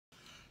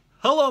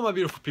Hello my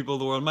beautiful people of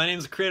the world, my name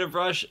is Creative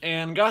Rush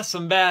and got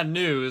some bad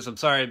news. I'm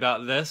sorry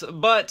about this,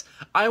 but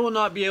I will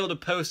not be able to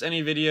post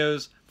any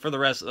videos for the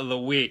rest of the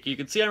week. You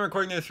can see I'm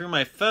recording this through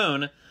my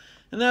phone,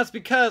 and that's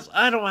because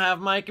I don't have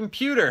my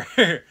computer.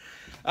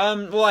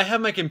 Well, I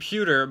have my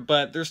computer,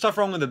 but there's stuff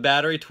wrong with the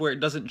battery to where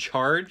it doesn't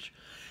charge,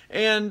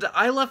 and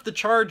I left the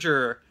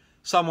charger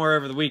somewhere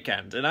over the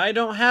weekend, and I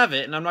don't have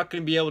it, and I'm not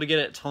going to be able to get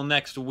it till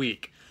next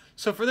week.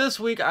 So for this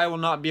week, I will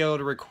not be able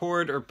to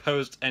record or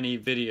post any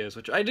videos,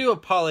 which I do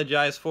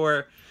apologize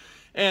for.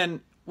 And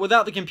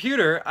without the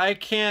computer, I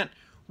can't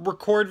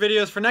record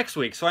videos for next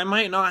week. So I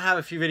might not have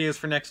a few videos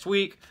for next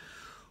week,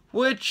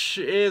 which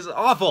is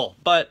awful.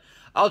 But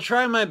I'll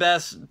try my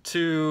best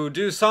to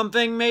do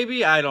something,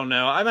 maybe. I don't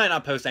know. I might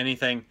not post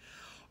anything.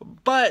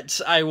 But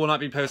I will not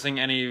be posting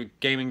any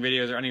gaming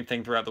videos or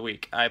anything throughout the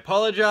week. I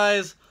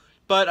apologize.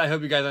 But I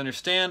hope you guys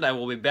understand. I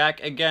will be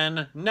back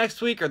again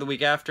next week or the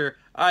week after.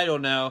 I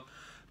don't know.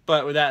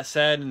 But with that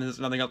said, and there's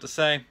nothing else to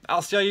say,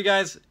 I'll see all you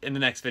guys in the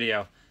next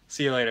video.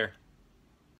 See you later.